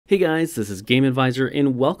Hey guys, this is Game Advisor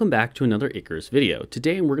and welcome back to another Icarus video.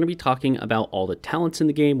 Today we're going to be talking about all the talents in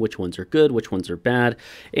the game, which ones are good, which ones are bad,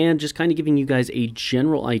 and just kind of giving you guys a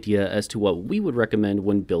general idea as to what we would recommend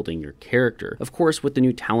when building your character. Of course, with the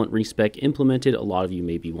new talent respec implemented, a lot of you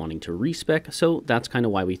may be wanting to respec, so that's kind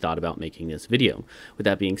of why we thought about making this video. With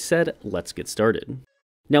that being said, let's get started.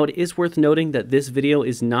 Now, it is worth noting that this video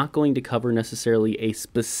is not going to cover necessarily a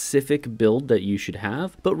specific build that you should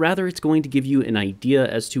have, but rather it's going to give you an idea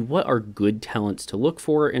as to what are good talents to look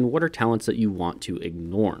for and what are talents that you want to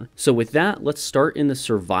ignore. So with that, let's start in the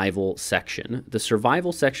survival section. The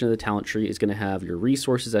survival section of the talent tree is going to have your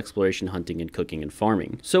resources, exploration, hunting, and cooking and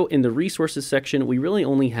farming. So in the resources section, we really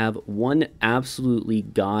only have one absolutely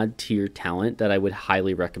god tier talent that I would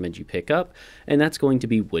highly recommend you pick up, and that's going to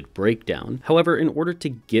be wood breakdown. However, in order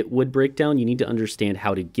to get wood breakdown, you need to understand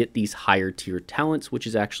how to get these higher tier talents, which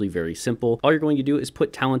is actually very simple. All you're going to do is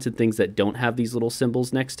put talents in things that don't have these little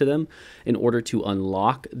symbols next to them in order to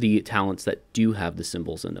unlock the talents that do have the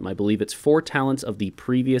symbols in them. I believe it's 4 talents of the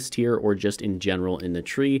previous tier or just in general in the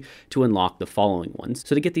tree to unlock the following ones.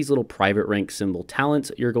 So to get these little private rank symbol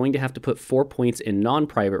talents, you're going to have to put 4 points in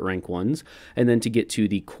non-private rank ones, and then to get to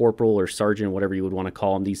the corporal or sergeant, whatever you would want to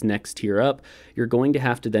call them, these next tier up, you're going to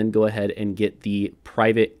have to then go ahead and get the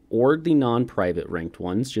private or the non-private ranked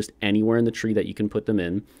ones, just anywhere in the tree that you can put them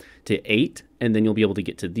in, to 8, and then you'll be able to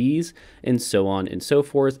get to these, and so on and so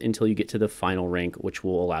forth until you get to the final rank, which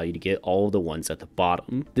will allow you to get all of the ones at the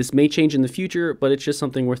bottom. This may change in the future, but it's just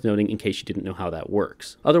something worth noting in case you didn't know how that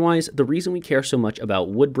works. Otherwise, the reason we care so much about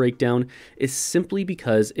wood breakdown is simply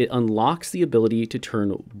because it unlocks the ability to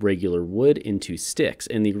turn regular wood into sticks,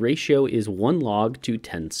 and the ratio is 1 log to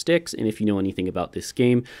 10 sticks, and if you know anything about this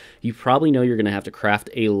game, you probably know you're going to have to craft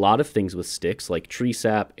a lot of things with sticks, like tree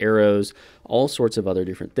sap, arrows, all sorts of other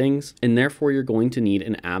different things, and therefore you're going to need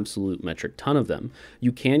an absolute metric ton of them.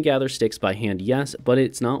 You can gather sticks by hand, yes, but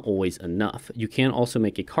it's not always enough. You can also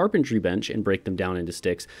make a carpentry bench and break them down into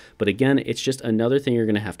sticks, but again, it's just another thing you're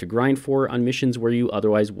going to have to grind for on missions where you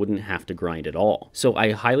otherwise wouldn't have to grind at all. So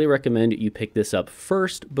I highly recommend you pick this up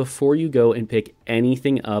first before you go and pick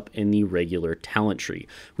anything up in the regular talent tree.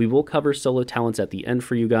 We will cover solo talents at the end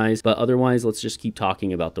for you guys, but otherwise let's just keep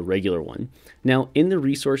talking about the regular one. Now, in the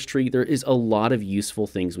resource tree, there is a lot of useful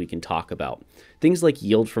things we can talk about. Things like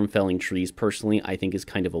yield from felling trees, personally, I think is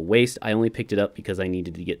kind of a waste. I only picked it up because I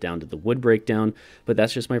needed to get down to the wood breakdown, but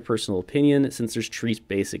that's just my personal opinion since there's trees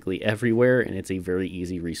basically everywhere and it's a very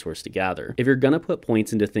easy resource to gather. If you're gonna put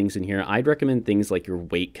points into things in here, I'd recommend things like your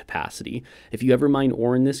weight capacity. If you ever mine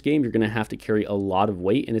ore in this game, you're gonna have to carry a lot of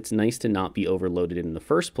weight, and it's nice to not be overloaded in the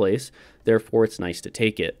first place. Therefore, it's nice to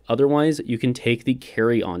take it. Otherwise, you can take the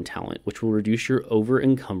carry on talent, which will reduce your over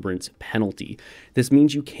encumbrance penalty. This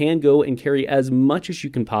means you can go and carry as much as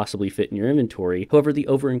you can possibly fit in your inventory. However, the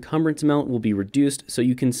over encumbrance amount will be reduced so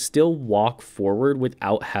you can still walk forward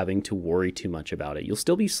without having to worry too much about it. You'll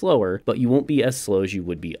still be slower, but you won't be as slow as you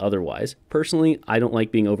would be otherwise. Personally, I don't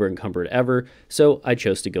like being over encumbered ever, so I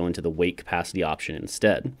chose to go into the weight capacity option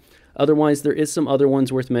instead. Otherwise, there is some other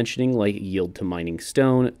ones worth mentioning, like yield to mining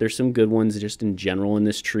stone. There's some good ones just in general in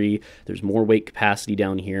this tree. There's more weight capacity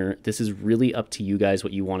down here. This is really up to you guys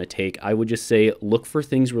what you want to take. I would just say look for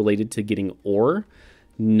things related to getting ore,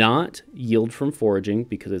 not yield from foraging,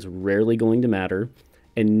 because it's rarely going to matter,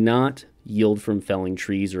 and not yield from felling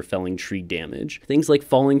trees or felling tree damage. Things like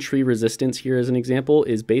falling tree resistance here as an example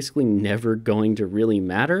is basically never going to really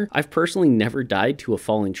matter. I've personally never died to a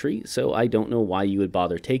falling tree, so I don't know why you would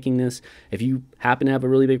bother taking this. If you happen to have a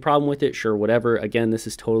really big problem with it, sure, whatever. Again, this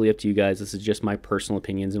is totally up to you guys. This is just my personal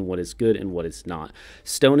opinions and what is good and what is not.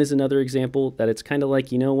 Stone is another example that it's kind of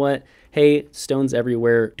like, you know what? Hey, stone's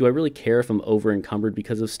everywhere. Do I really care if I'm over encumbered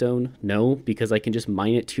because of stone? No, because I can just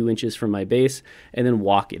mine it 2 inches from my base and then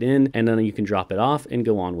walk it in, and then you can drop it off and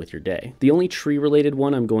go on with your day. The only tree related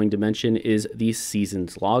one I'm going to mention is the seasoned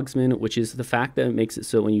logsman, which is the fact that it makes it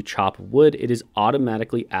so when you chop wood, it is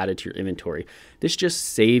automatically added to your inventory. This just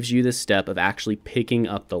saves you the step of actually picking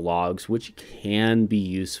up the logs, which can be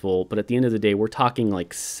useful, but at the end of the day, we're talking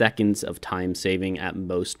like seconds of time saving at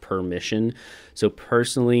most per mission. So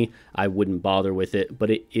personally, I wouldn't bother with it, but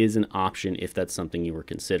it is an option if that's something you were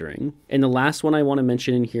considering. And the last one I want to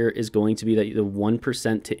mention in here is going to be that the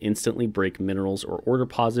 1% to instantly break minerals or ore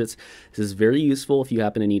deposits. This is very useful if you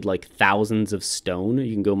happen to need like thousands of stone.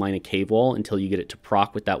 You can go mine a cave wall until you get it to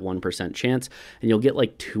proc with that 1% chance, and you'll get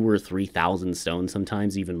like 2,000 or 3,000 stone stone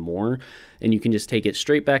sometimes even more, and you can just take it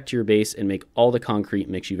straight back to your base and make all the concrete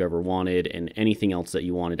mix you've ever wanted and anything else that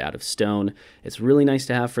you wanted out of stone. It's really nice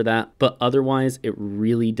to have for that, but otherwise it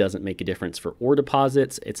really doesn't make a difference for ore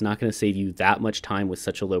deposits. It's not going to save you that much time with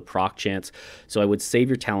such a low proc chance, so I would save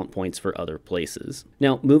your talent points for other places.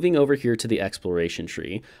 Now, moving over here to the exploration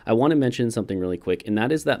tree, I want to mention something really quick, and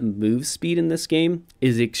that is that move speed in this game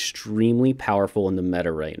is extremely powerful in the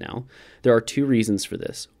meta right now. There are two reasons for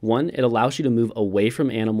this. One, it allows you to move away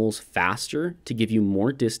from animals faster to give you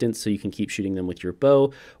more distance so you can keep shooting them with your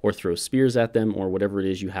bow or throw spears at them or whatever it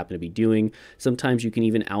is you happen to be doing. Sometimes you can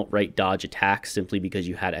even outright dodge attacks simply because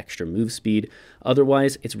you had extra move speed.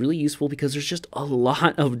 Otherwise, it's really useful because there's just a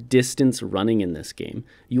lot of distance running in this game.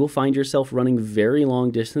 You will find yourself running very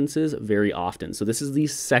long distances very often. So this is the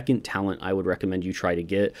second talent I would recommend you try to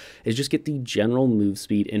get, is just get the general move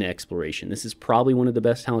speed in exploration. This is probably one of the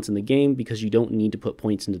best talents in the game because you don't need to put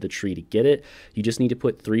points into the tree to get it. You just need to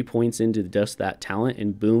put 3 points into just that talent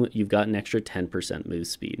and boom, you've got an extra 10% move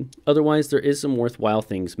speed. Otherwise, there is some worthwhile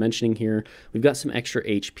things mentioning here. We've got some extra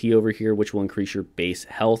HP over here, which will increase your base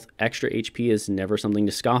health. Extra HP is never something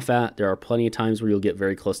to scoff at. There are plenty of times where you'll get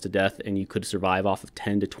very close to death and you could survive off of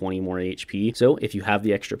 10 to 20 more HP. So if you have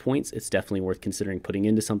the extra points, it's definitely worth considering putting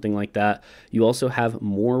into something like that. You also have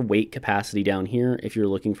more weight capacity down here if you're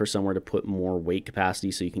looking for somewhere to put more weight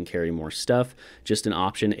capacity so you can carry more stuff. Just an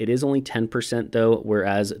option. It is only 10% though,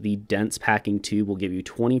 whereas the dense packing tube will give you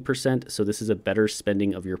 20%, so this is a better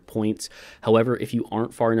spending of your points. However, if you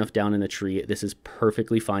aren't far enough down in the tree, this is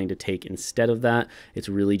perfectly fine to take instead of that. It's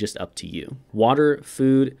really just up to you. Water,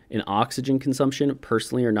 food, and oxygen consumption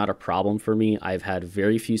personally are not a problem for me. I've had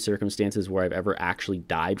very few circumstances where I've ever actually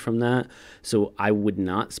died from that, so I would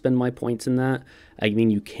not spend my points in that. I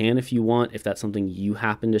mean, you can if you want, if that's something you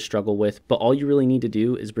happen to struggle with, but all you really need to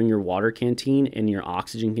do is bring your water canteen and your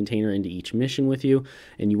oxygen container into each mission with you,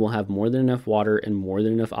 and you will have more than enough water and more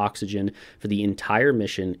than enough oxygen for the entire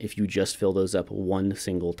mission if you just fill those up one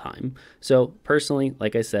single time. So personally,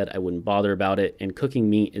 like I said, I wouldn't bother about it, and cooking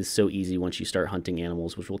meat is so easy once you start hunting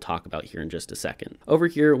animals, which we'll talk about here in just a second. Over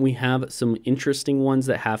here, we have some interesting ones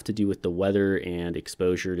that have to do with the weather and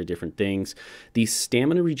exposure to different things. The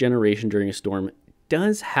stamina regeneration during a storm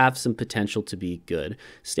does have some potential to be good.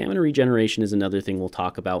 Stamina regeneration is another thing we'll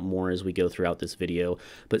talk about more as we go throughout this video,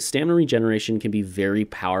 but stamina regeneration can be very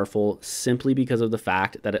powerful simply because of the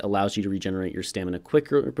fact that it allows you to regenerate your stamina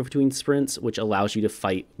quicker between sprints, which allows you to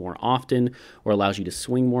fight more often or allows you to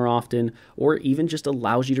swing more often, or even just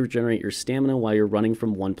allows you to regenerate your stamina while you're running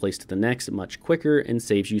from one place to the next much quicker and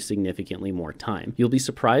saves you significantly more time. You'll be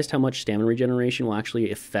surprised how much stamina regeneration will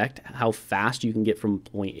actually affect how fast you can get from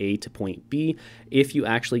point A to point B if you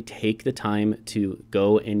actually take the time to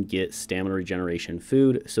go and get stamina regeneration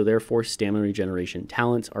food. So therefore, stamina regeneration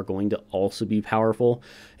talents are going to also be powerful.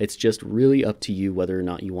 It's just really up to you whether or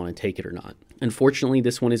not you want to take it or not. Unfortunately,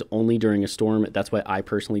 this one is only during a storm. That's why I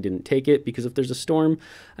personally didn't take it, because if there's a storm,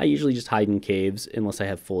 I usually just hide in caves unless I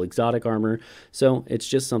have full exotic armor. So it's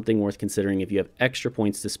just something worth considering if you have extra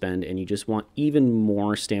points to spend and you just want even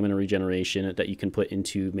more stamina regeneration that you can put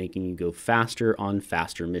into making you go faster on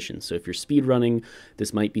faster missions. So if you're speed running,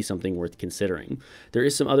 this might be something worth considering. There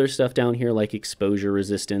is some other stuff down here like exposure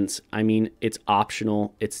resistance. I mean, it's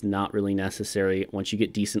optional. It's not really necessary. Once you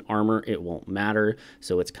get decent armor, it won't matter.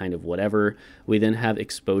 So it's kind of whatever. We then have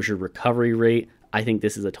exposure recovery rate. I think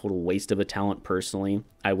this is a total waste of a talent personally.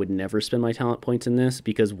 I would never spend my talent points in this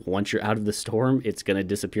because once you're out of the storm, it's going to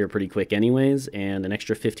disappear pretty quick anyways, and an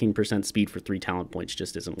extra 15% speed for 3 talent points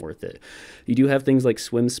just isn't worth it. You do have things like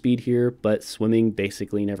swim speed here, but swimming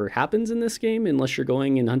basically never happens in this game unless you're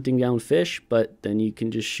going and hunting down fish, but then you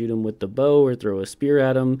can just shoot them with the bow or throw a spear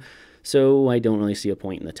at them. So I don't really see a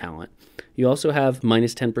point in the talent. You also have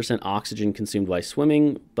minus 10% oxygen consumed while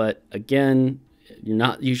swimming, but again, you're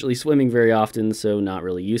not usually swimming very often, so not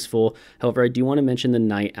really useful. However, I do want to mention the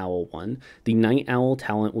Night Owl one. The Night Owl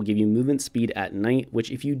talent will give you movement speed at night,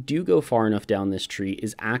 which if you do go far enough down this tree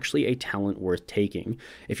is actually a talent worth taking.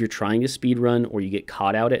 If you're trying to speed run or you get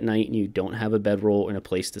caught out at night and you don't have a bedroll and a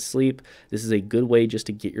place to sleep, this is a good way just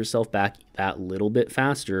to get yourself back that little bit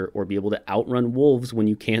faster or be able to outrun wolves when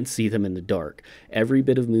you can't see them in the dark. Every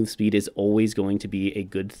bit of move speed is always going to be a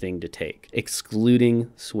good thing to take,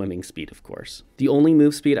 excluding swimming speed, of course. The only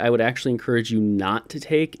move speed I would actually encourage you not to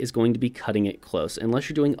take is going to be cutting it close. Unless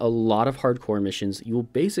you're doing a lot of hardcore missions, you will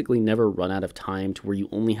basically never run out of time to where you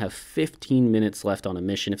only have 15 minutes left on a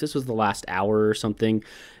mission. If this was the last hour or something,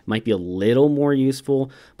 it might be a little more useful,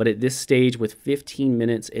 but at this stage with 15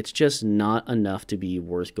 minutes, it's just not enough to be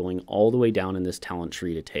worth going all the way down in this talent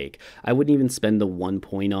tree to take. I wouldn't even spend the 1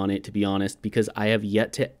 point on it, to be honest, because I have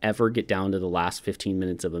yet to ever get down to the last 15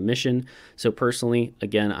 minutes of a mission. So personally,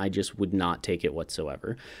 again, I just would not take it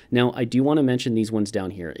whatsoever. Now, I do want to mention these ones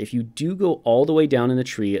down here. If you do go all the way down in the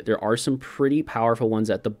tree, there are some pretty powerful ones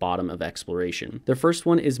at the bottom of exploration. The first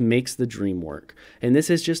one is Makes the Dream Work, and this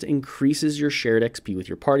is just increases your shared XP with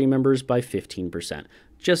your party members by 15%.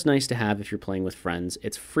 Just nice to have if you're playing with friends.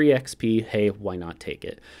 It's free XP, hey, why not take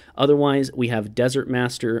it? Otherwise, we have Desert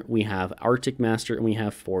Master, we have Arctic Master, and we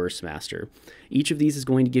have Forest Master. Each of these is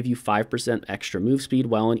going to give you 5% extra move speed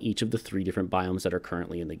while in each of the 3 different biomes that are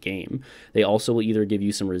currently in the game. They also will either give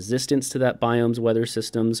you some resistance to that biome's weather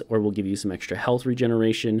systems, or will give you some extra health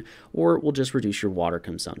regeneration, or will just reduce your water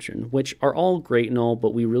consumption, which are all great and all,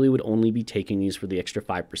 but we really would only be taking these for the extra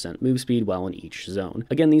 5% move speed while in each zone.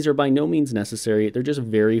 Again, these are by no means necessary. They're just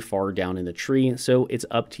very far down in the tree, so it's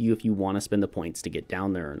up to you if you want to spend the points to get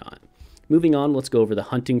down there or not. Moving on, let's go over the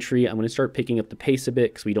hunting tree. I'm going to start picking up the pace a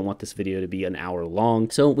bit because we don't want this video to be an hour long.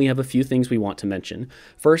 So we have a few things we want to mention.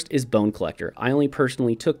 First is Bone Collector. I only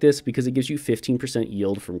personally took this because it gives you 15%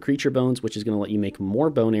 yield from creature bones, which is going to let you make more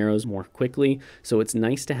bone arrows more quickly. So it's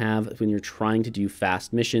nice to have when you're trying to do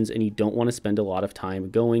fast missions and you don't want to spend a lot of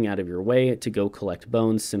time going out of your way to go collect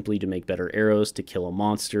bones simply to make better arrows to kill a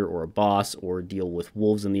monster or a boss or deal with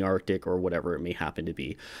wolves in the Arctic or whatever it may happen to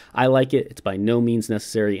be. I like it. It's by no means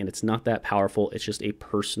necessary, and it's not that powerful. It's just a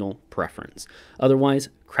personal preference. Otherwise,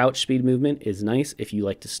 crouch speed movement is nice if you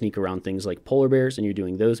like to sneak around things like polar bears and you're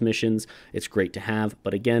doing those missions. It's great to have,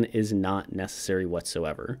 but again, is not necessary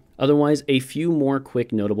whatsoever. Otherwise, a few more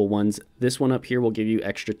quick notable ones. This one up here will give you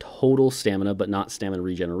extra total stamina, but not stamina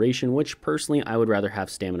regeneration, which personally I would rather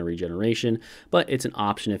have stamina regeneration, but it's an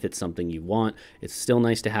option if it's something you want. It's still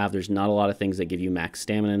nice to have. There's not a lot of things that give you max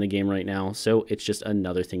stamina in the game right now, so it's just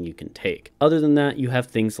another thing you can take. Other than that, you have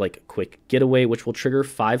things like Quick Getaway, which will trigger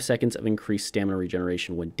 5 seconds of increased stamina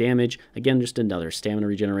regeneration when damaged. Again, just another stamina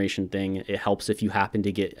regeneration thing. It helps if you happen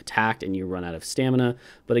to get attacked and you run out of stamina,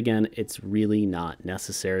 but again, it's really not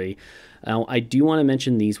necessary. Now, I do want to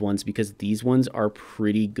mention these ones because these ones are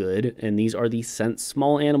pretty good, and these are the Sense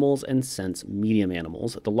Small Animals and Sense Medium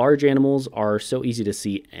Animals. The large animals are so easy to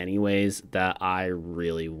see anyways that I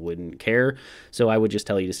really wouldn't care, so I would just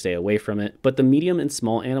tell you to stay away from it. But the medium and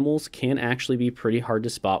small animals can actually be pretty hard to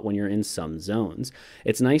spot when you're in some zones.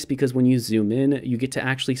 It's nice because when you zoom in, you get to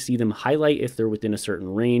actually see them highlight if they're within a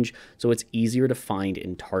certain range, so it's easier to find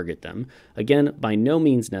and target them. Again, by no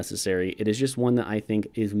means necessary. It is just one that I think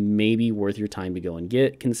is maybe worth your time to go and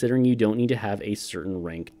get, considering you don't need to have a certain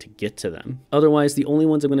rank to get to them. Otherwise, the only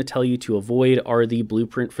ones I'm going to tell you to avoid are the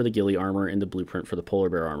blueprint for the ghillie armor and the blueprint for the polar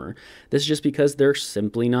bear armor. This is just because they're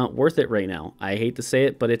simply not worth it right now. I hate to say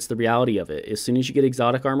it, but it's the reality of it. As soon as you get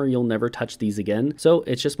exotic armor, you'll never touch these again, so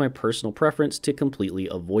it's just my personal preference to completely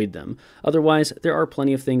avoid them. Otherwise, there are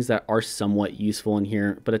plenty of things that are somewhat useful in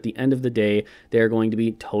here, but at the end of the day, they're going to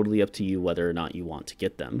be totally up to you whether or not you want to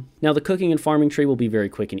get them. Now, the cooking and farming tree will be very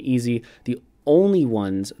quick and easy. The only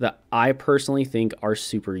ones that I personally think are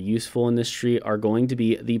super useful in this tree are going to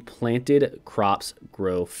be the planted crops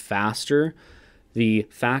grow faster, the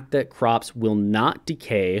fact that crops will not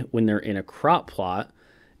decay when they're in a crop plot,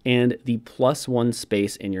 and the +1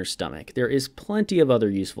 space in your stomach. There is plenty of other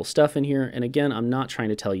useful stuff in here, and again, I'm not trying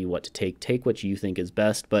to tell you what to take. Take what you think is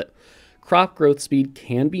best, but crop growth speed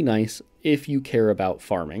can be nice if you care about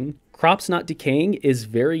farming. Crops not decaying is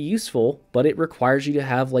very useful, but it requires you to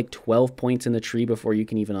have like 12 points in the tree before you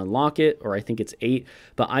can even unlock it, or I think it's 8.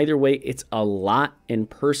 But either way, it's a lot, and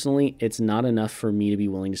personally, it's not enough for me to be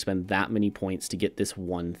willing to spend that many points to get this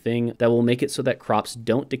one thing that will make it so that crops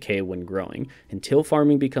don't decay when growing. Until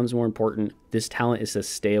farming becomes more important, this talent is to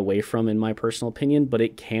stay away from, in my personal opinion, but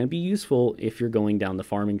it can be useful if you're going down the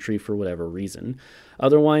farming tree for whatever reason.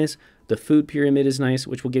 Otherwise, the food pyramid is nice,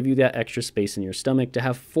 which will give you that extra space in your stomach to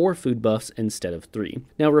have 4 food buffs instead of 3.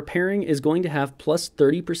 Now, repairing is going to have plus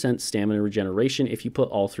 30% stamina regeneration if you put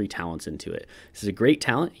all 3 talents into it. This is a great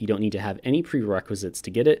talent. You don't need to have any prerequisites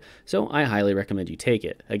to get it, so I highly recommend you take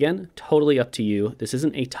it. Again, totally up to you. This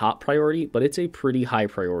isn't a top priority, but it's a pretty high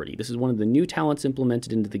priority. This is one of the new talents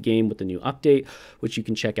implemented into the game with the new update, which you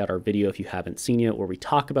can check out our video if you haven't seen yet, where we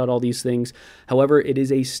talk about all these things. However, it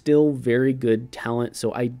is a still very good talent,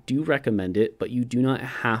 so I do recommend recommend it, but you do not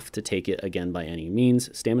have to take it again by any means.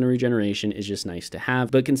 Stamina regeneration is just nice to have,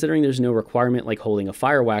 but considering there's no requirement like holding a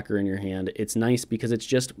fire whacker in your hand, it's nice because it's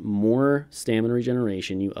just more stamina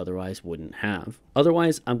regeneration you otherwise wouldn't have.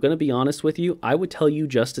 Otherwise, I'm going to be honest with you, I would tell you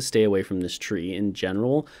just to stay away from this tree in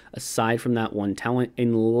general, aside from that one talent,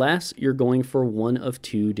 unless you're going for one of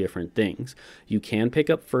two different things. You can pick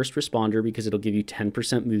up First Responder because it'll give you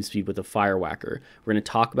 10% move speed with a fire whacker. We're going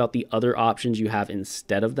to talk about the other options you have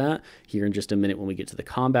instead of that here in just a minute when we get to the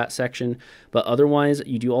combat section, but otherwise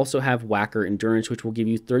you do also have Whacker Endurance, which will give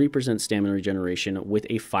you 30% stamina regeneration with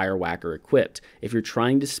a fire whacker equipped. If you're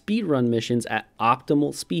trying to speed run missions at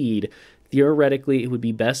optimal speed, theoretically, it would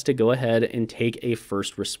be best to go ahead and take a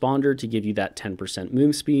First Responder to give you that 10%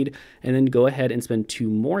 move speed, and then go ahead and spend 2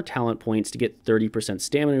 more talent points to get 30%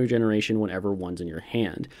 stamina regeneration whenever one's in your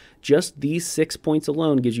hand. Just these 6 points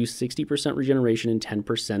alone gives you 60% regeneration and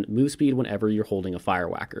 10% move speed whenever you're holding a fire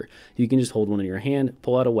whacker. You can just hold one in your hand,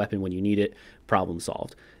 pull out a weapon when you need it, problem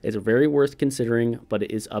solved. It's very worth considering, but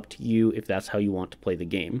it is up to you if that's how you want to play the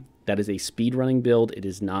game. That is a speed running build. It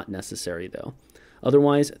is not necessary though.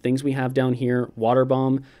 Otherwise, things we have down here, Water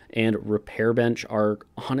Bomb and Repair Bench, are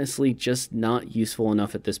honestly just not useful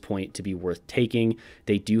enough at this point to be worth taking.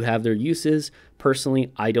 They do have their uses.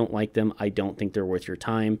 Personally, I don't like them. I don't think they're worth your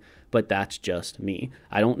time, but that's just me.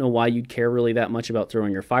 I don't know why you'd care really that much about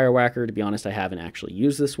throwing your fire whacker. To be honest, I haven't actually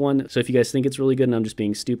used this one. So if you guys think it's really good and I'm just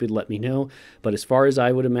being stupid, let me know. But as far as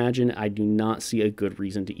I would imagine, I do not see a good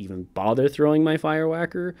reason to even bother throwing my fire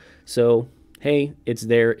whacker. So hey, it's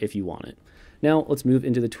there if you want it. Now let's move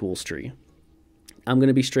into the tools tree. I'm going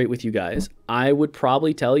to be straight with you guys. I would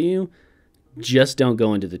probably tell you, just don't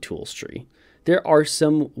go into the tools tree. There are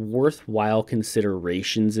some worthwhile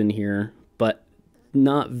considerations in here, but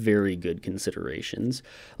not very good considerations.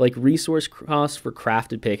 Like resource cost for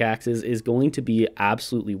crafted pickaxes is going to be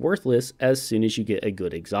absolutely worthless as soon as you get a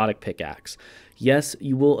good exotic pickaxe. Yes,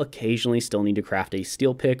 you will occasionally still need to craft a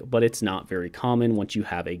steel pick, but it's not very common once you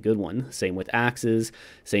have a good one. Same with axes,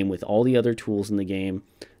 same with all the other tools in the game.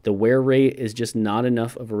 The wear rate is just not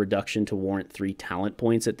enough of a reduction to warrant 3 talent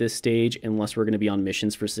points at this stage unless we're going to be on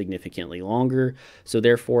missions for significantly longer. So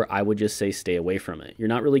therefore, I would just say stay away from it. You're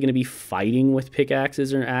not really going to be fighting with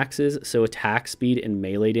pickaxes or axes, so attack speed and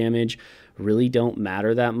melee damage really don't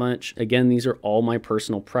matter that much. Again, these are all my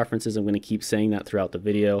personal preferences. I'm going to keep saying that throughout the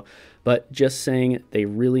video, but just saying they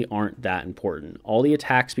really aren't that important. All the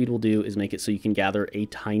attack speed will do is make it so you can gather a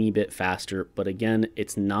tiny bit faster, but again,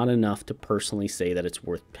 it's not enough to personally say that it's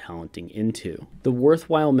worth talenting into. The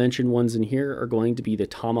worthwhile mentioned ones in here are going to be the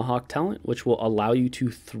Tomahawk talent, which will allow you to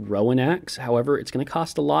throw an axe. However, it's going to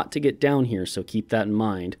cost a lot to get down here, so keep that in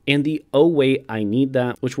mind. And the oh wait, I need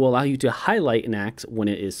that, which will allow you to highlight an axe when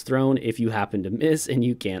it is thrown if you happen to miss and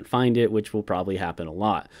you can't find it, which will probably happen a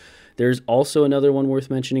lot. There's also another one worth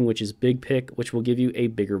mentioning, which is Big Pick, which will give you a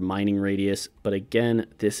bigger mining radius. But again,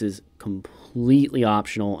 this is completely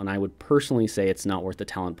optional, and I would personally say it's not worth the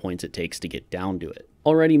talent points it takes to get down to it.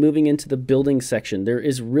 Alrighty, moving into the building section, there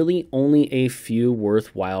is really only a few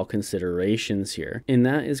worthwhile considerations here, and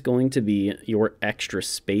that is going to be your extra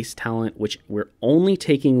space talent, which we're only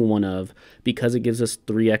taking one of because it gives us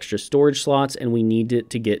 3 extra storage slots, and we need it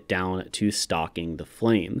to get down to Stocking the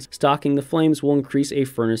Flames. Stocking the Flames will increase a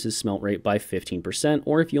furnace's smelt rate by 15%,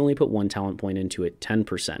 or if you only put 1 talent point into it,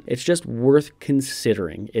 10%. It's just worth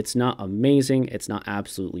considering. It's not amazing, it's not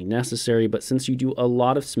absolutely necessary, but since you do a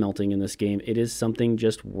lot of smelting in this game, it is something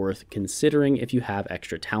just worth considering if you have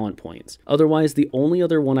extra talent points. Otherwise, the only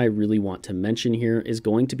other one I really want to mention here is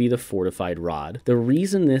going to be the Fortified Rod. The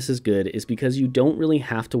reason this is good is because you don't really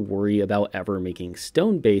have to worry about ever making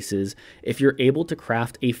stone bases if you're able to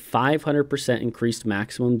craft a 500% increased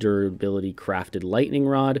maximum durability crafted lightning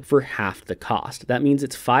rod for half the cost. That means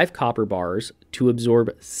it's 5 copper bars to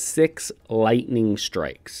absorb 6 lightning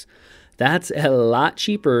strikes. That's a lot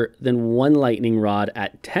cheaper than 1 lightning rod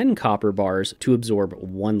at 10 copper bars to absorb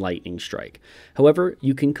 1 lightning strike. However,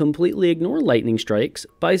 you can completely ignore lightning strikes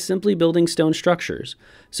by simply building stone structures.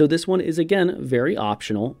 So this one is again very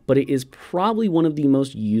optional, but it is probably one of the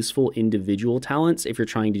most useful individual talents if you're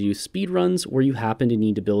trying to do speed runs where you happen to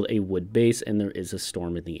need to build a wood base and there is a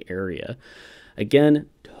storm in the area. Again,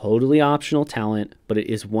 totally optional talent, but it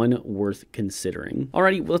is one worth considering.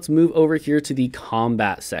 Alrighty, let's move over here to the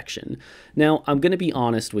combat section. Now, I'm going to be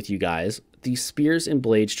honest with you guys. The spears and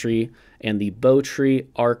blades tree and the bow tree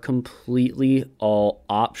are completely all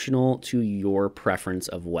optional to your preference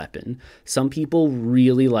of weapon. Some people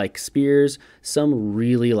really like spears, some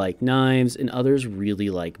really like knives, and others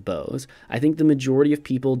really like bows. I think the majority of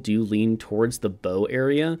people do lean towards the bow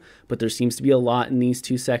area, but there seems to be a lot in these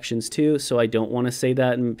two sections too, so I don't want to say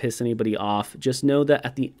that and piss anybody off. Just know that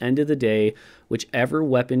at the end of the day, whichever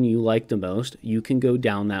weapon you like the most, you can go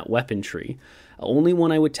down that weapon tree. Only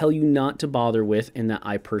one I would tell you not to bother with, and that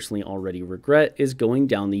I personally already regret, is going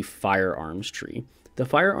down the firearms tree. The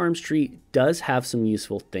firearms tree does have some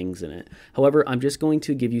useful things in it. However, I'm just going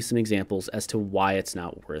to give you some examples as to why it's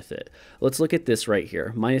not worth it. Let's look at this right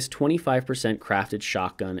here. Minus 25% crafted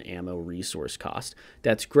shotgun ammo resource cost.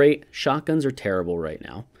 That's great. Shotguns are terrible right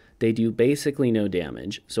now. They do basically no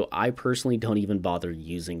damage, so I personally don't even bother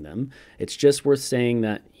using them. It's just worth saying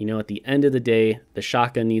that, you know, at the end of the day, the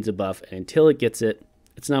shotgun needs a buff, and until it gets it,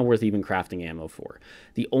 it's not worth even crafting ammo for.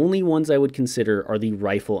 The only ones I would consider are the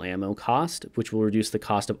rifle ammo cost, which will reduce the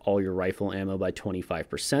cost of all your rifle ammo by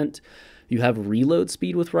 25%. You have reload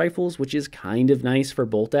speed with rifles, which is kind of nice for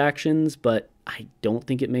bolt actions, but I don't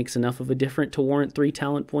think it makes enough of a difference to warrant 3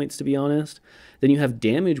 talent points, to be honest. Then you have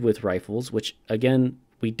damage with rifles, which, again,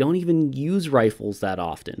 we don't even use rifles that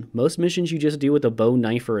often. Most missions you just do with a bow,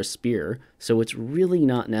 knife, or a spear, so it's really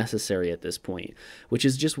not necessary at this point, which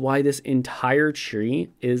is just why this entire tree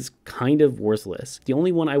is kind of worthless. The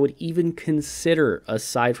only one I would even consider,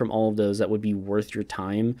 aside from all of those that would be worth your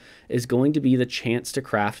time, is going to be the chance to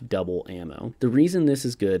craft double ammo. The reason this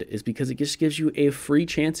is good is because it just gives you a free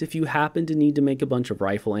chance if you happen to need to make a bunch of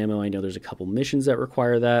rifle ammo. I know there's a couple missions that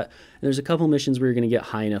require that, and there's a couple missions where you're going to get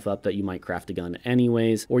high enough up that you might craft a gun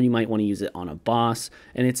anyways, or you might want to use it on a boss,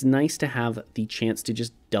 and it's nice to have the chance to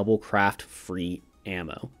just double craft free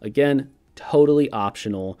ammo. Again, totally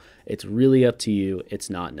optional. It's really up to you. It's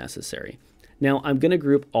not necessary. Now, I'm going to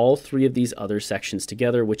group all 3 of these other sections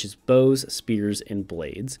together, which is bows, spears, and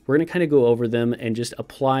blades. We're going to kind of go over them and just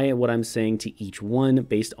apply what I'm saying to each one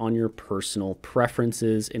based on your personal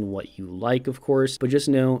preferences and what you like, of course, but just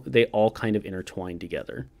know they all kind of intertwine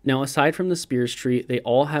together. Now, aside from the spears tree, they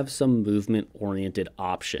all have some movement-oriented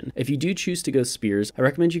option. If you do choose to go spears, I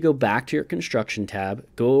recommend you go back to your construction tab,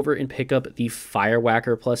 go over and pick up the Fire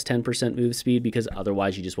Whacker plus 10% move speed, because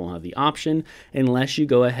otherwise you just won't have the option unless you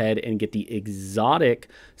go ahead and get the exotic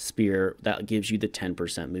spear that gives you the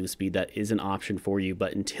 10% move speed. That is an option for you,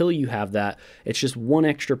 but until you have that, it's just 1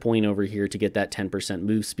 extra point over here to get that 10%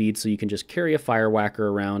 move speed, so you can just carry a Fire Whacker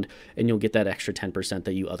around and you'll get that extra 10%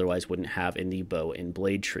 that you otherwise wouldn't have in the bow and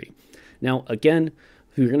blade tree. Now, again,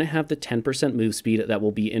 you're going to have the 10% move speed that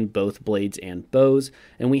will be in both blades and bows,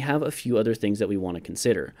 and we have a few other things that we want to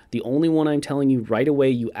consider. The only one I'm telling you right away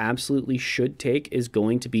you absolutely should take is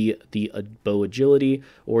going to be the bow agility,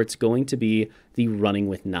 or it's going to be the running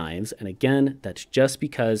with knives. And again, that's just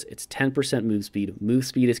because it's 10% move speed. Move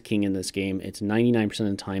speed is king in this game. It's 99% of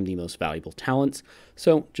the time the most valuable talents,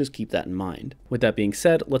 so just keep that in mind. With that being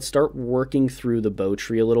said, let's start working through the bow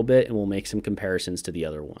tree a little bit, and we'll make some comparisons to the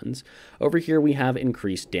other ones. Over here we have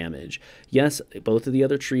increased damage. Yes, both of the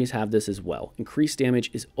other trees have this as well. Increased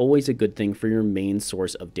damage is always a good thing for your main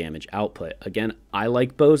source of damage output. Again, I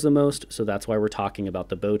like bows the most, so that's why we're talking about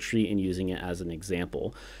the bow tree and using it as an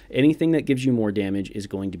example. Anything that gives you more damage is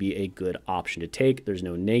going to be a good option to take. There's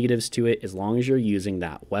no negatives to it as long as you're using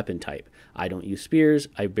that weapon type. I don't use spears,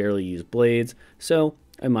 I barely use blades, so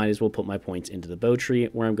I might as well put my points into the bow tree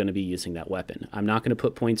where I'm going to be using that weapon. I'm not going to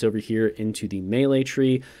put points over here into the melee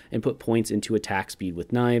tree and put points into attack speed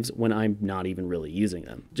with knives when I'm not even really using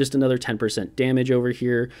them. Just another 10% damage over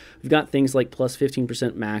here. We've got things like plus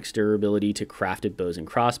 15% max durability to crafted bows and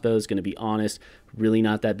crossbows. Going to be honest, really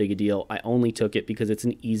not that big a deal. I only took it because it's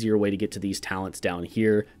an easier way to get to these talents down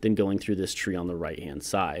here than going through this tree on the right hand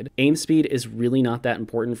side. Aim speed is really not that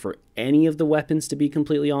important for any of the weapons, to be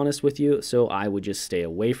completely honest with you, so I would just stay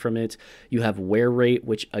away from it. You have wear rate,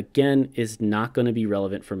 which again is not going to be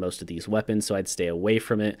relevant for most of these weapons, so I'd stay away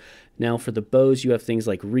from it. Now for the bows, you have things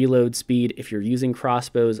like reload speed. If you're using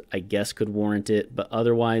crossbows, I guess could warrant it, but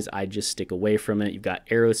otherwise I'd just stick away from it. You've got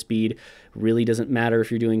arrow speed. Really doesn't matter if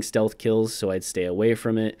you're doing stealth kills, so I'd stay away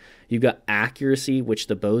from it. You've got accuracy, which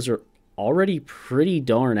the bows are already pretty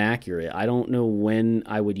darn accurate. I don't know when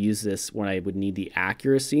I would use this, when I would need the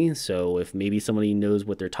accuracy, so if maybe somebody knows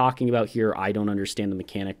what they're talking about here, I don't understand the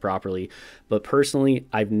mechanic properly, but personally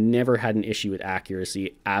I've never had an issue with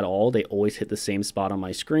accuracy at all. They always hit the same spot on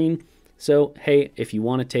my screen, so hey, if you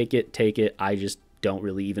want to take it, take it. I just don't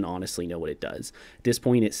really even honestly know what it does. At this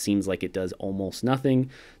point, it seems like it does almost nothing.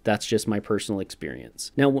 That's just my personal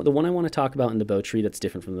experience. Now, the one I want to talk about in the bow tree that's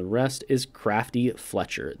different from the rest is Crafty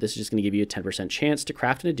Fletcher. This is just going to give you a 10% chance to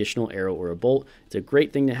craft an additional arrow or a bolt. It's a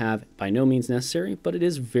great thing to have, by no means necessary, but it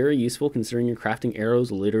is very useful considering you're crafting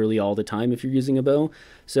arrows literally all the time if you're using a bow.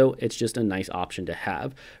 So it's just a nice option to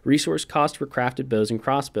have. Resource cost for crafted bows and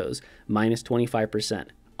crossbows, minus 25%.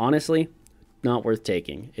 Honestly, not worth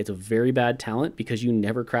taking. It's a very bad talent because you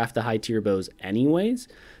never craft the high tier bows anyways,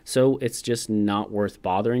 so it's just not worth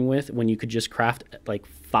bothering with when you could just craft like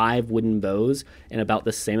 5 wooden bows in about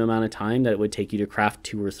the same amount of time that it would take you to craft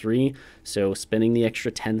 2 or 3. So spending the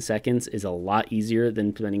extra 10 seconds is a lot easier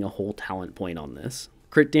than spending a whole talent point on this.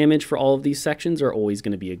 Crit damage for all of these sections are always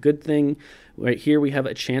going to be a good thing. Right here we have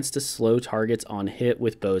a chance to slow targets on hit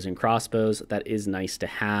with bows and crossbows. That is nice to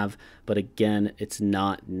have, but again, it's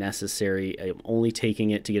not necessary. I'm only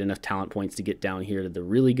taking it to get enough talent points to get down here to the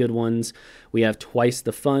really good ones. We have twice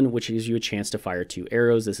the fun, which gives you a chance to fire 2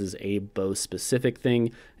 arrows. This is a bow specific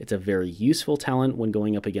thing. It's a very useful talent when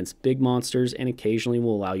going up against big monsters, and occasionally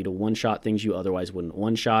will allow you to one-shot things you otherwise wouldn't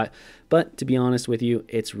one-shot. But to be honest with you,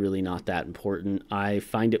 it's really not that important. I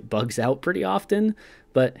find it bugs out pretty often,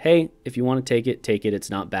 but hey, if you want to take it, take it. It's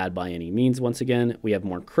not bad by any means. Once again, we have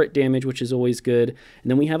more crit damage, which is always good.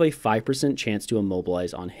 And then we have a 5% chance to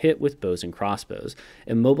immobilize on hit with bows and crossbows.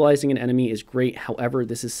 Immobilizing an enemy is great. However,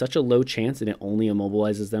 this is such a low chance and it only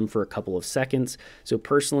immobilizes them for a couple of seconds. So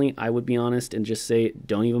personally, I would be honest and just say,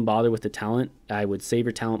 don't even bother with the talent. I would save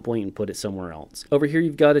your talent point and put it somewhere else. Over here,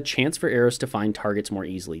 you've got a chance for arrows to find targets more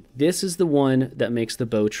easily. This is the one that makes the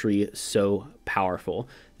bow tree so powerful.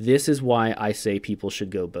 This is why I say people should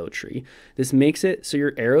go bow tree. This makes it so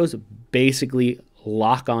your arrows basically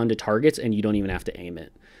lock on to targets and you don't even have to aim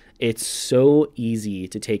it. It's so easy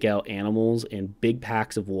to take out animals and big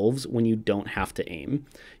packs of wolves when you don't have to aim.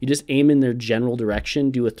 You just aim in their general direction,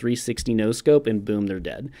 do a 360 no scope, and boom, they're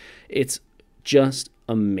dead. It's just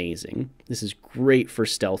amazing. This is great for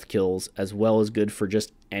stealth kills as well as good for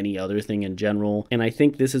just any other thing in general. And I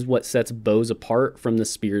think this is what sets bows apart from the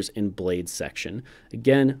spears and blades section.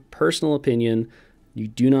 Again, personal opinion. You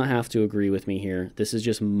do not have to agree with me here. This is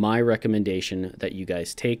just my recommendation that you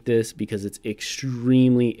guys take this because it's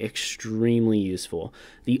extremely, extremely useful.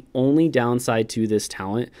 The only downside to this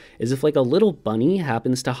talent is if like a little bunny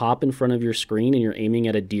happens to hop in front of your screen and you're aiming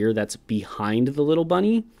at a deer that's behind the little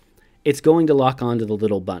bunny, it's going to lock onto the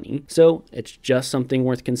little bunny. So it's just something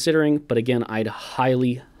worth considering. But again, I'd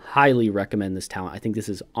highly recommend this talent. I think this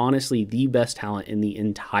is honestly the best talent in the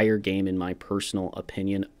entire game in my personal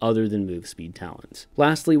opinion, other than move speed talents.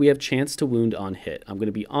 Lastly, we have chance to wound on hit. I'm going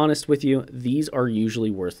to be honest with you, these are usually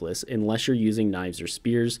worthless unless you're using knives or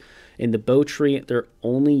spears. In the bow tree, they're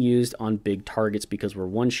only used on big targets because we're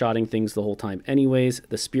one-shotting things the whole time anyways.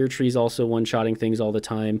 The spear tree is also one-shotting things all the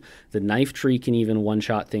time. The knife tree can even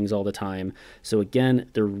one-shot things all the time. So again,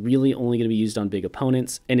 they're really only going to be used on big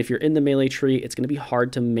opponents. And if you're in the melee tree, it's going to be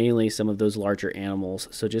hard to melee some of those larger animals,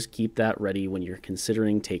 so just keep that ready when you're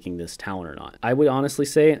considering taking this talent or not. I would honestly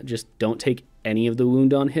say just don't take any of the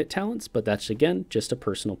wound on hit talents, but that's again just a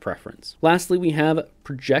personal preference. Lastly, we have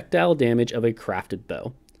projectile damage of a crafted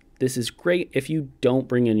bow. This is great if you don't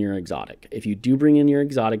bring in your exotic. If you do bring in your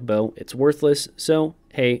exotic bow, it's worthless, so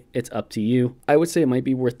hey, it's up to you. I would say it might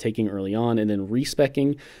be worth taking early on and then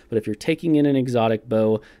respecking, but if you're taking in an exotic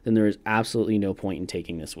bow, then there is absolutely no point in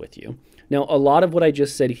taking this with you. Now, a lot of what I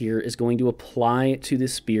just said here is going to apply to the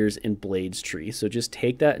spears and blades tree, so just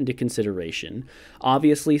take that into consideration.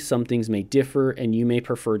 Obviously, some things may differ and you may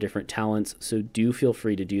prefer different talents, so do feel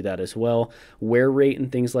free to do that as well. Wear rate and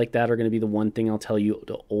things like that are going to be the one thing I'll tell you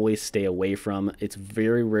to always stay away from. It's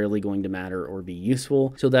very rarely going to matter or be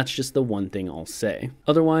useful, so that's just the one thing I'll say.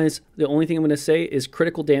 Otherwise, the only thing I'm going to say is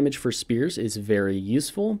critical damage for spears is very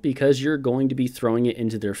useful because you're going to be throwing it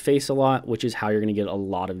into their face a lot, which is how you're going to get a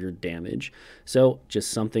lot of your damage. So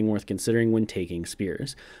just something worth considering when taking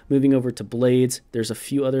spears. Moving over to blades, there's a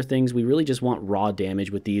few other things. We really just want raw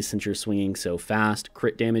damage with these since you're swinging so fast.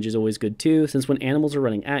 Crit damage is always good too, since when animals are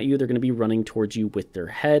running at you, they're going to be running towards you with their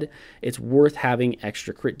head. It's worth having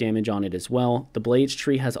extra crit damage on it as well. The blades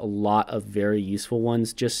tree has a lot of very useful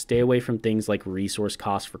ones. Just stay away from things like resource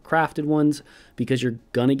costs for crafted ones because you're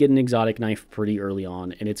going to get an exotic knife pretty early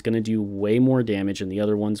on and it's going to do way more damage than the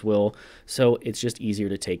other ones will. So it's just easier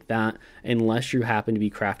to take that. Unless you happen to be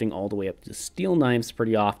crafting all the way up to steel knives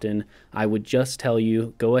pretty often, I would just tell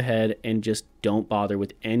you, go ahead and just don't bother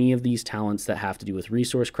with any of these talents that have to do with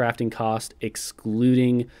resource crafting cost,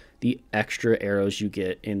 excluding the extra arrows you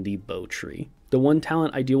get in the bow tree. The one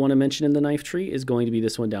talent I do want to mention in the knife tree is going to be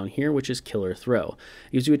this one down here, which is Killer Throw.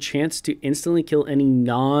 It gives you a chance to instantly kill any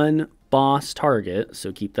non-boss target,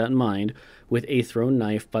 so keep that in mind, with a thrown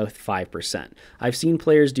knife by 5%. I've seen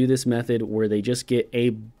players do this method where they just get a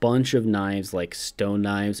bunch of knives, like stone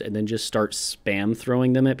knives, and then just start spam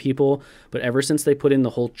throwing them at people. But ever since they put in the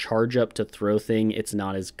whole charge up to throw thing, it's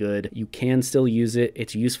not as good. You can still use it.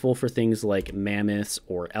 It's useful for things like mammoths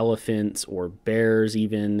or elephants or bears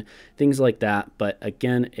even, things like that. But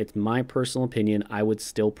again, it's my personal opinion. I would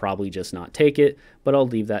still probably just not take it, but I'll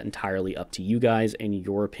leave that entirely up to you guys and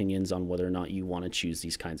your opinions on whether or not you want to choose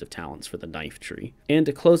these kinds of talents for the knife tree. And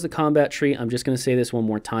to close the combat tree, I'm just going to say this one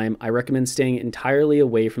more time. I recommend staying entirely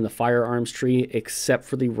away from the firearms tree, except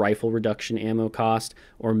for the rifle reduction ammo cost,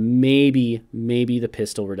 or maybe the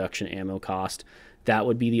pistol reduction ammo cost. That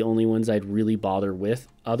would be the only ones I'd really bother with.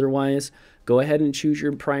 Otherwise, go ahead and choose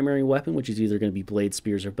your primary weapon, which is either going to be blade,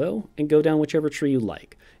 spears, or bow, and go down whichever tree you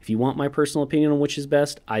like. If you want my personal opinion on which is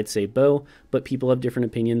best, I'd say bow, but people have different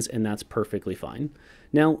opinions, and that's perfectly fine.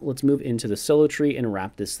 Now, let's move into the solo tree and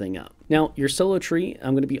wrap this thing up. Now, your solo tree,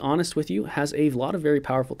 I'm going to be honest with you, has a lot of very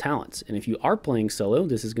powerful talents. And if you are playing solo,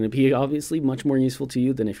 this is going to be obviously much more useful to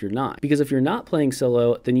you than if you're not. Because if you're not playing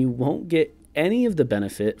solo, then you won't get any of the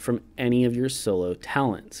benefit from any of your solo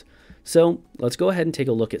talents. So let's go ahead and take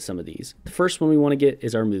a look at some of these. The first one we want to get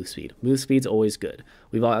is our move speed. Move speed's always good.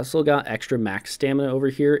 We've also got extra max stamina over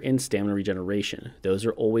here and stamina regeneration. Those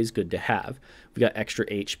are always good to have. We've got extra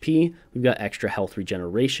HP. We've got extra health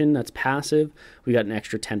regeneration. That's passive. We got an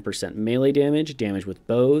extra 10% melee damage, damage with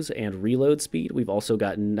bows, and reload speed. We've also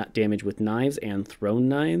got damage with knives and thrown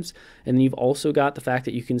knives. And then you've also got the fact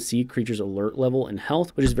that you can see creatures' alert level and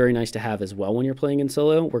health, which is very nice to have as well when you're playing in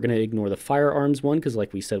solo. We're going to ignore the firearms one because,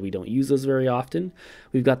 like we said, we don't use those very often.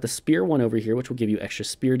 We've got the spear one over here, which will give you extra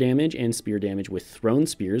spear damage and spear damage with thrown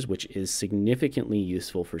spears, which is significantly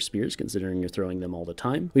useful for spears considering you're throwing them all the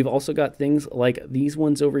time. We've also got things like these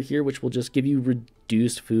ones over here, which will just give you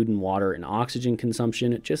reduced food and water and oxygen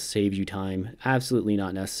consumption. It just saves you time. Absolutely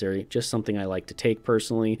not necessary. Just something I like to take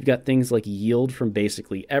personally. You've got things like yield from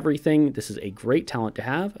basically everything. This is a great talent to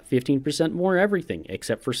have. 15% more everything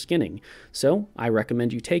except for skinning. So I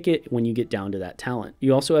recommend you take it when you get down to that talent.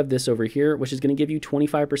 You also have this over here, which is going to give you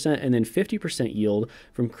 25% and then 50% yield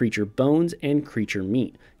from creature bones and creature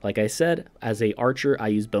meat. Like I said, as a archer, I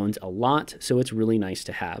use bones a lot, so it's really nice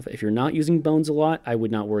to have. If you're not using bones a lot, I would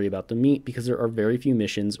not worry about the meat because there are very few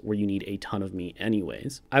missions where you need a ton of meat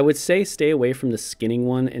anyways. I would say stay away from the skinning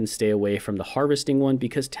one and stay away from the harvesting one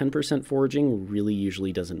because 10% foraging really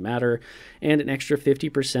usually doesn't matter, and an extra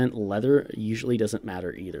 50% leather usually doesn't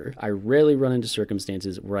matter either. I rarely run into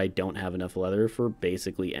circumstances where I don't have enough leather for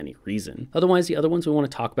basically any reason. Otherwise, the other ones we want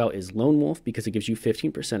to talk about is Lone Wolf because it gives you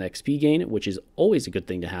 15% XP gain, which is always a good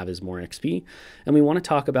thing to have is more XP. And we want to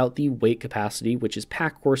talk about the weight capacity, which is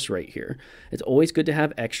Pack Horse right here. It's always good to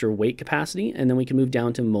have extra weight capacity, and then we can move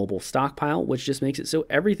down to Mobile Stockpile, which just makes it so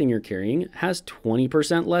everything you're carrying has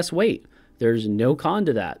 20% less weight. There's no con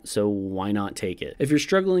to that, so why not take it? If you're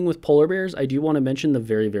struggling with polar bears, I do want to mention the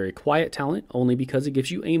very, very quiet talent, only because it gives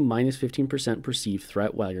you a minus 15% perceived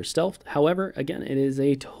threat while you're stealthed. However, again, it is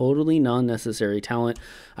a totally non-necessary talent.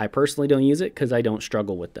 I personally don't use it because I don't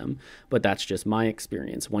struggle with them, but that's just my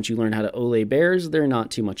experience. Once you learn how to olay bears, they're not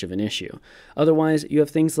too much of an issue. Otherwise, you have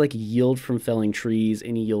things like yield from felling trees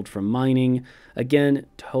and yield from mining. Again,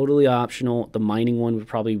 totally optional. The mining one would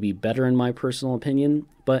probably be better in my personal opinion,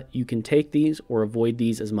 but you can take these or avoid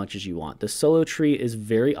these as much as you want. The solo tree is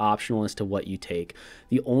very optional as to what you take.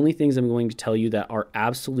 The only things I'm going to tell you that are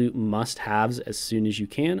absolute must-haves as soon as you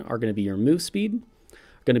can are going to be your move speed, are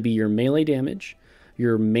going to be your melee damage,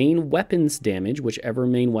 your main weapons damage, whichever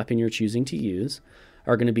main weapon you're choosing to use,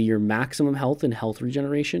 are going to be your maximum health and health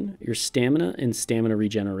regeneration, your stamina and stamina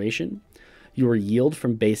regeneration, your yield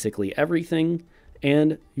from basically everything,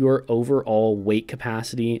 and your overall weight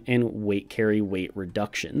capacity and weight carry weight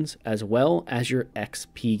reductions, as well as your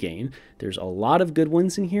XP gain. There's a lot of good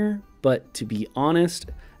ones in here, but to be honest,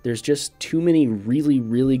 there's just too many really,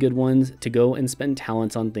 really good ones to go and spend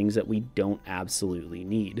talents on things that we don't absolutely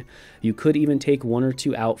need. You could even take one or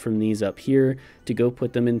two out from these up here to go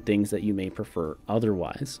put them in things that you may prefer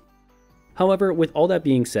otherwise. However, with all that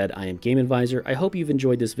being said, I am Game Advisor. I hope you've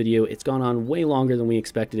enjoyed this video. It's gone on way longer than we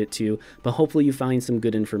expected it to, but hopefully you find some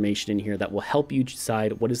good information in here that will help you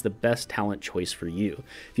decide what is the best talent choice for you.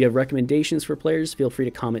 If you have recommendations for players, feel free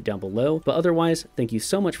to comment down below. But otherwise, thank you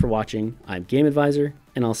so much for watching. I'm Game Advisor,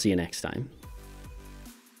 and I'll see you next time.